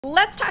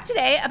Let's talk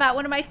today about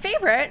one of my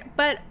favorite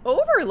but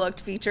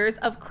overlooked features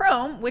of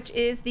Chrome, which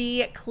is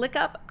the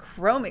ClickUp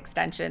Chrome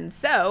extension.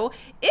 So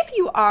if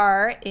you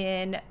are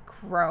in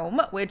Chrome,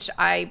 which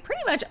I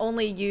pretty much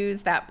only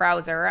use that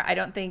browser. I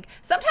don't think,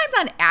 sometimes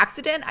on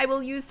accident I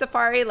will use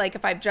Safari, like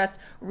if I've just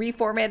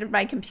reformatted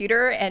my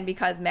computer and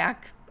because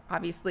Mac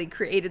obviously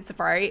created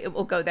Safari, it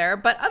will go there.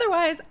 But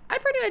otherwise, I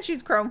pretty much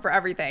use Chrome for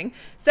everything.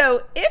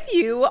 So if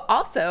you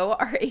also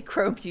are a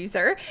Chrome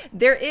user,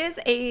 there is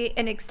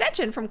an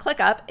extension from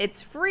ClickUp.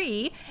 It's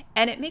free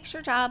and it makes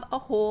your job a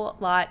whole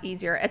lot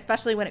easier,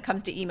 especially when it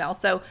comes to email.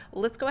 So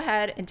let's go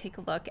ahead and take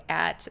a look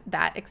at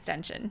that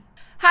extension.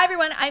 Hi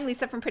everyone, I'm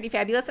Lisa from Pretty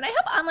Fabulous and I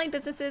help online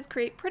businesses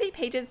create pretty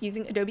pages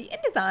using Adobe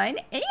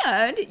InDesign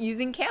and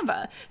using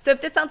Canva. So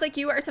if this sounds like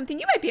you or something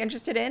you might be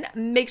interested in,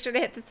 make sure to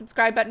hit the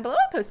subscribe button below.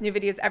 I post new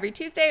videos every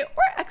Tuesday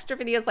or extra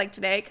videos like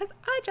today because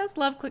I just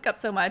love ClickUp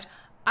so much.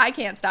 I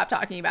can't stop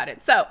talking about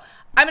it. So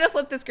I'm going to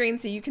flip the screen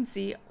so you can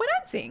see what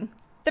I'm seeing.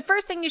 The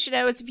first thing you should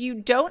know is if you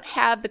don't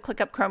have the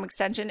ClickUp Chrome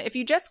extension, if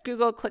you just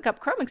Google ClickUp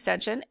Chrome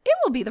extension, it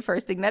will be the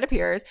first thing that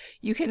appears.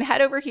 You can head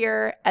over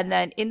here and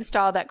then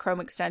install that Chrome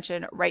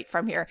extension right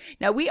from here.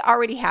 Now we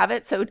already have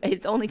it, so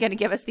it's only going to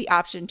give us the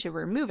option to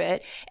remove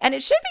it. And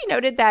it should be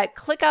noted that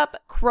ClickUp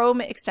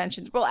Chrome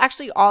extensions, well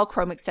actually all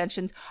Chrome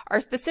extensions, are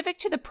specific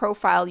to the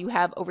profile you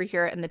have over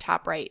here in the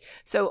top right.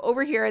 So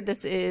over here,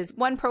 this is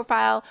one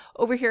profile.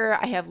 Over here,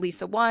 I have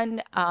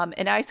Lisa1,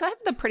 and I still have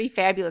the Pretty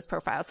Fabulous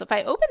profile. So if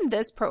I open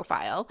this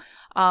profile,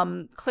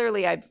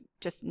 clearly I've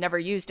just never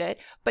used it,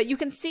 but you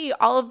can see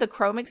all of the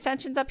Chrome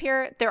extensions up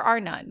here. There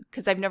are none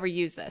because I've never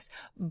used this.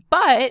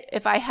 But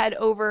if I head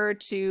over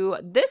to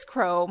this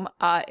Chrome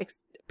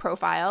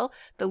profile,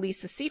 the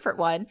Lisa Siefert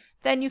one,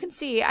 then you can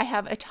see I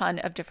have a ton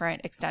of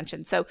different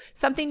extensions. So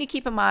something to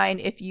keep in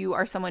mind if you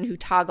are someone who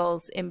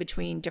toggles in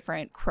between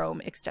different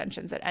Chrome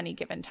extensions at any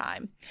given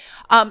time.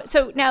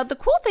 So now the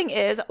cool thing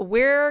is,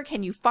 where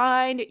can you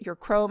find your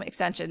Chrome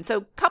extension? So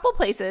a couple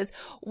places.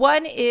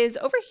 One is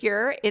over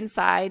here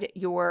inside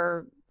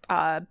your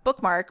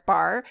bookmark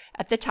bar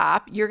at the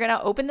top. You're going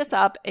to open this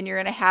up and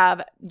you're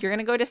going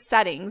to go to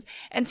settings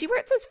and see where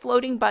it says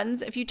floating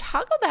buttons. If you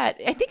toggle that,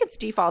 I think it's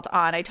default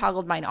on, I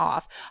toggled mine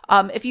off.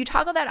 If you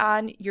toggle that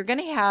on, you're going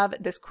to have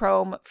this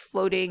Chrome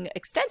floating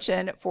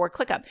extension for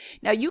ClickUp.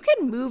 Now you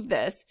can move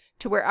this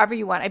to wherever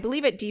you want. I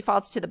believe it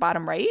defaults to the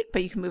bottom right,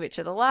 but you can move it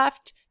to the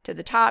left, to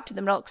the top, to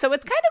the middle. So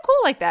it's kind of cool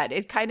like that.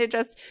 It kind of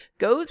just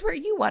goes where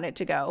you want it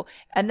to go.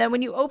 And then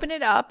when you open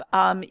it up,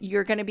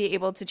 you're going to be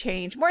able to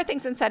change more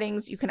things in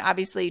settings. You can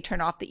obviously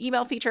turn off the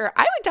email feature.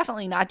 I would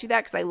definitely not do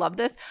that because I love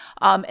this.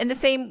 And the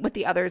same with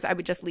the others. I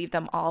would just leave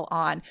them all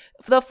on.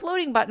 The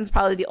floating button is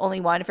probably the only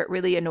one. If it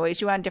really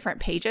annoys you on different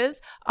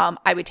pages,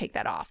 I would take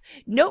that off.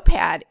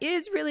 Notepad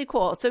is really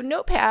cool. So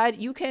Notepad,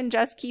 you can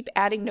just keep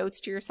adding notes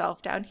to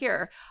yourself down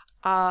here.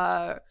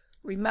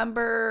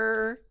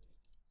 Remember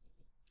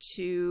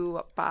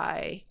to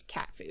buy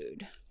cat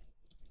food.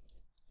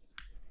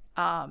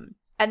 And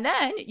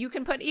then you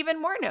can put even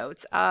more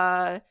notes,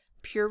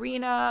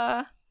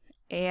 Purina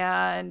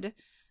and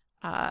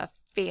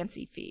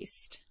Fancy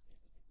Feast.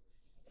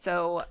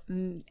 So,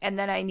 and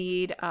then I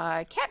need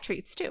cat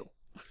treats too.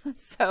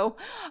 So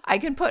I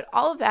can put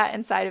all of that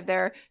inside of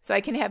there so I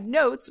can have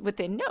notes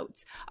within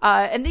notes.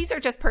 And these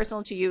are just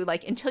personal to you.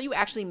 Like until you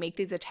actually make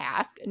these a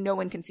task, no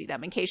one can see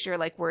them in case you're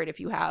like worried if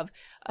you have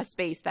a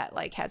space that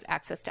like has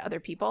access to other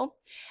people.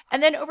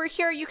 And then over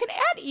here, you can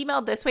add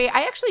email this way.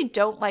 I actually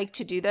don't like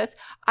to do this.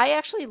 I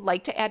actually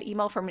like to add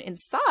email from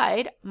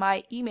inside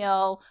my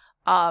email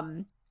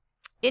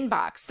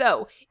inbox.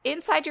 So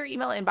inside your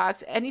email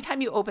inbox,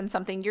 anytime you open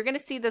something, you're going to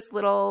see this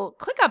little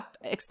ClickUp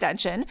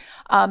extension.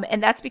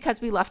 And that's because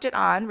we left it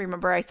on.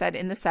 Remember I said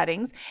in the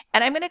settings,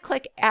 and I'm going to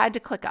click add to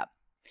ClickUp.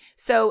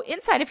 So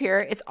inside of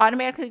here, it's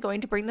automatically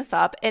going to bring this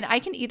up and I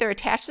can either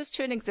attach this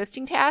to an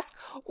existing task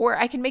or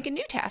I can make a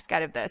new task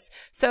out of this.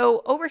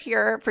 So over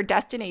here for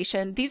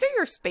destination, these are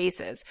your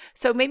spaces.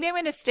 So maybe I'm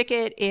going to stick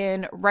it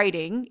in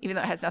writing, even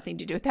though it has nothing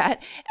to do with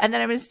that. And then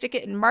I'm going to stick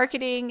it in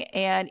marketing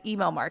and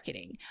email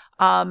marketing.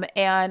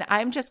 And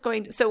I'm just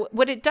going to, so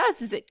what it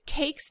does is it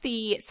takes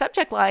the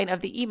subject line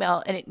of the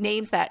email and it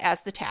names that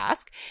as the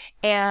task.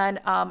 And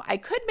I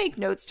could make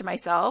notes to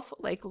myself,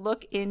 like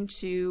look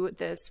into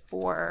this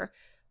for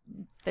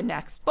the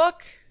next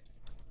book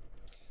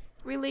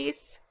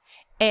release,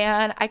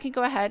 and I can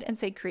go ahead and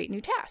say create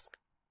new task.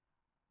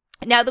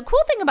 Now the cool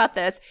thing about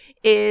this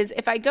is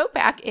if I go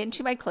back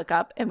into my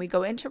ClickUp and we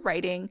go into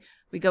writing,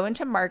 we go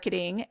into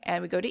marketing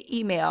and we go to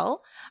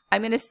email,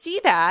 I'm going to see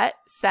that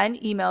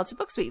send email to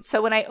BookSuite.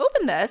 So when I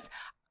open this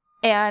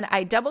and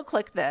I double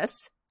click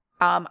this,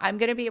 I'm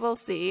going to be able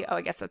to see, oh,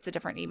 I guess that's a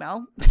different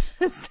email.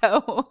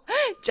 So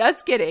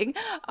just kidding.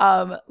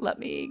 Let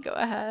me go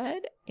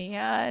ahead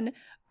and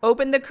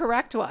open the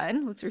correct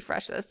one. Let's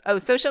refresh this. Oh,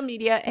 social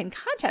media and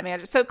content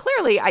manager. So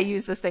clearly I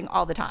use this thing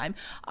all the time.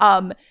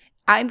 I'm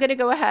going to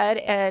go ahead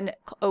and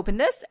open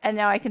this and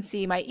now I can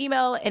see my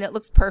email and it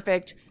looks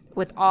perfect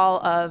with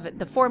all of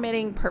the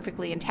formatting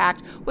perfectly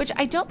intact, which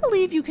I don't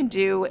believe you can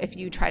do if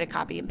you try to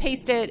copy and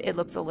paste it. It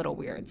looks a little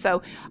weird.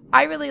 So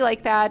I really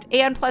like that.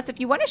 And plus, if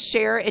you want to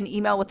share an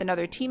email with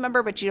another team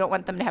member, but you don't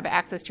want them to have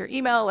access to your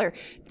email, or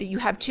that you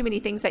have too many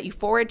things that you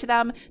forward to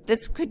them,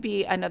 this could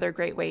be another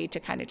great way to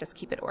kind of just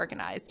keep it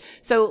organized.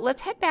 So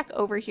let's head back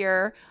over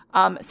here.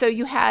 So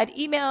you had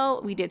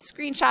email, we did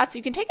screenshots.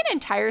 You can take an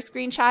entire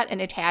screenshot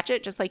and attach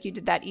it just like you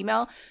did that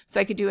email. So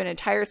I could do an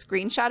entire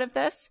screenshot of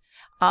this.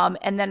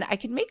 And then I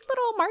can make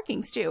little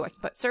markings too. I can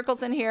put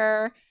circles in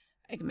here.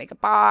 I can make a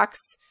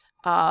box.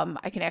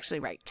 I can actually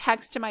write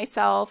text to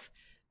myself.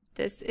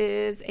 This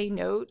is a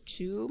note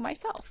to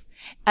myself.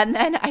 And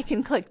then I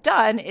can click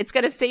done. It's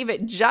going to save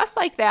it just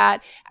like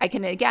that. I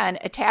can, again,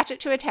 attach it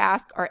to a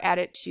task or add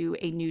it to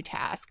a new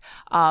task.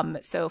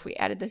 So if we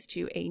added this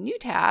to a new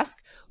task,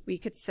 we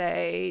could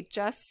say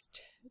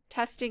just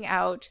testing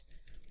out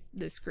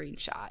the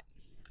screenshot.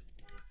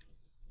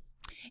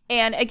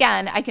 And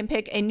again, I can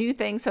pick a new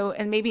thing. So,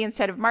 and maybe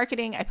instead of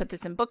marketing, I put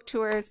this in book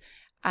tours,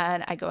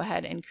 and I go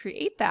ahead and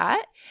create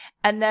that.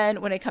 And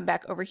then when I come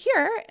back over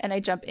here and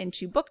I jump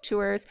into book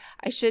tours,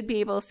 I should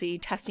be able to see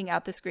testing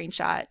out the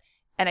screenshot,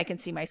 and I can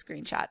see my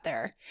screenshot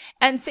there.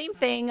 And same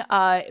thing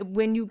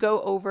when you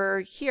go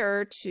over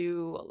here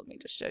to, let me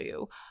just show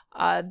you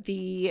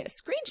the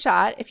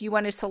screenshot. If you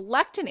want to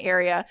select an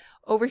area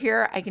over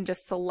here, I can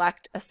just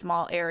select a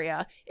small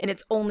area, and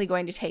it's only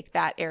going to take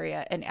that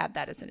area and add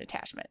that as an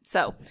attachment.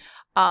 So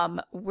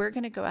we're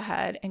going to go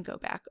ahead and go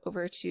back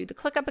over to the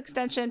ClickUp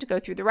extension to go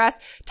through the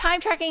rest. Time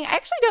tracking, I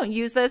actually don't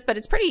use this, but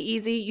it's pretty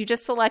easy. You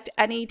just select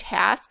any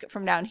task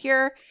from down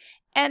here,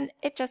 and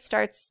it just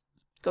starts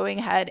going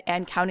ahead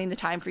and counting the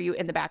time for you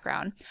in the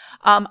background.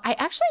 I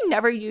actually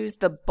never use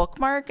the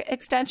bookmark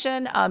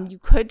extension. You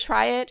could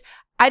try it.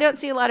 I don't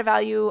see a lot of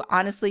value,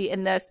 honestly,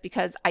 in this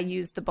because I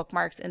use the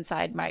bookmarks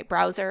inside my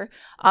browser.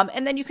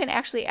 And then you can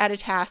actually add a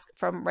task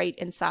from right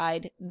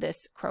inside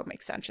this Chrome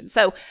extension.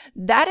 So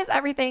that is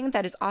everything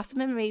that is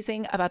awesome and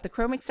amazing about the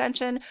Chrome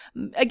extension.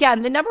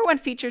 Again, the number one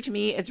feature to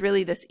me is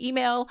really this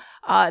email.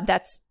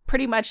 That's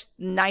pretty much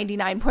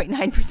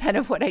 99.9%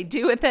 of what I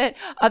do with it.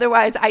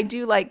 Otherwise, I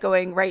do like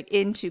going right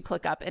into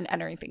ClickUp and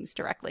entering things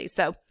directly.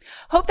 So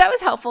hope that was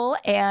helpful,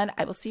 and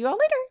I will see you all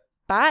later.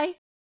 Bye.